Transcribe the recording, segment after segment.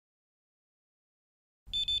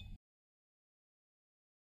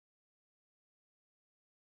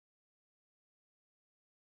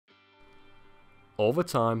Over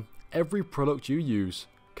time, every product you use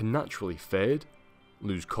can naturally fade,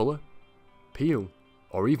 lose colour, peel,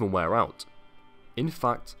 or even wear out. In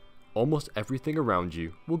fact, almost everything around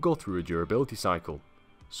you will go through a durability cycle,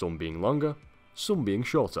 some being longer, some being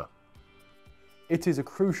shorter. It is a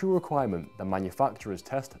crucial requirement that manufacturers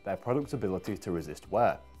test their product's ability to resist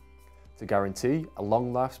wear, to guarantee a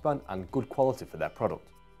long lifespan and good quality for their product.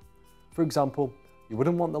 For example, you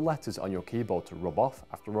wouldn't want the letters on your keyboard to rub off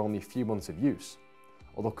after only a few months of use,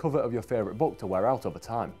 or the cover of your favourite book to wear out over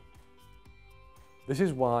time. This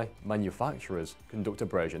is why manufacturers conduct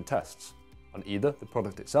abrasion tests on either the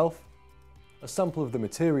product itself, a sample of the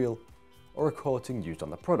material, or a coating used on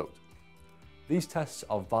the product. These tests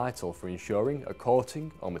are vital for ensuring a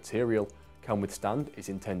coating or material can withstand its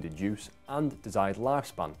intended use and desired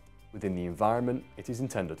lifespan within the environment it is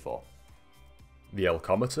intended for. The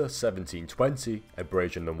Elcometer 1720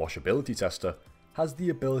 Abrasion and Washability Tester has the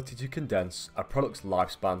ability to condense a product's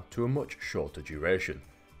lifespan to a much shorter duration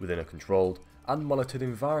within a controlled and monitored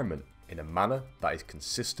environment in a manner that is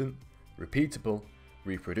consistent, repeatable,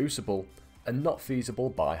 reproducible, and not feasible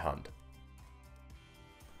by hand.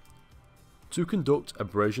 To conduct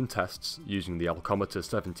abrasion tests using the Elcometer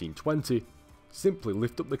 1720, simply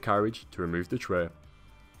lift up the carriage to remove the tray,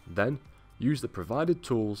 then use the provided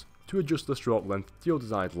tools to adjust the stroke length to your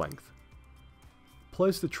desired length.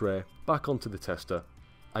 Place the tray back onto the tester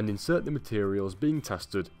and insert the materials being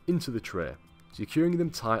tested into the tray, securing them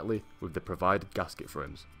tightly with the provided gasket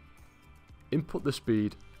frames. Input the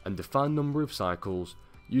speed and defined number of cycles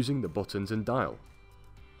using the buttons and dial.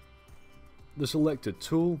 The selected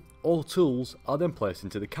tool or tools are then placed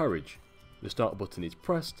into the carriage, the start button is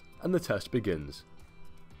pressed and the test begins.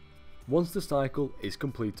 Once the cycle is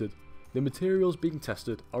completed, the materials being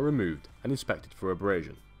tested are removed and inspected for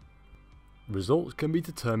abrasion. Results can be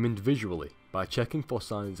determined visually by checking for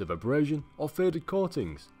signs of abrasion or faded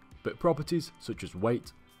coatings, but properties such as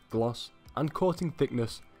weight, gloss, and coating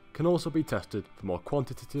thickness can also be tested for more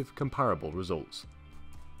quantitative comparable results.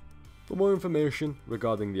 For more information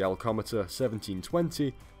regarding the Elcometer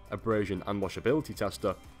 1720 Abrasion and Washability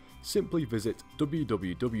Tester, simply visit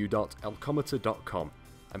www.elcometer.com,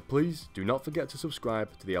 and please do not forget to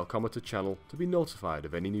subscribe to the Elcometer channel to be notified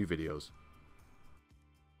of any new videos.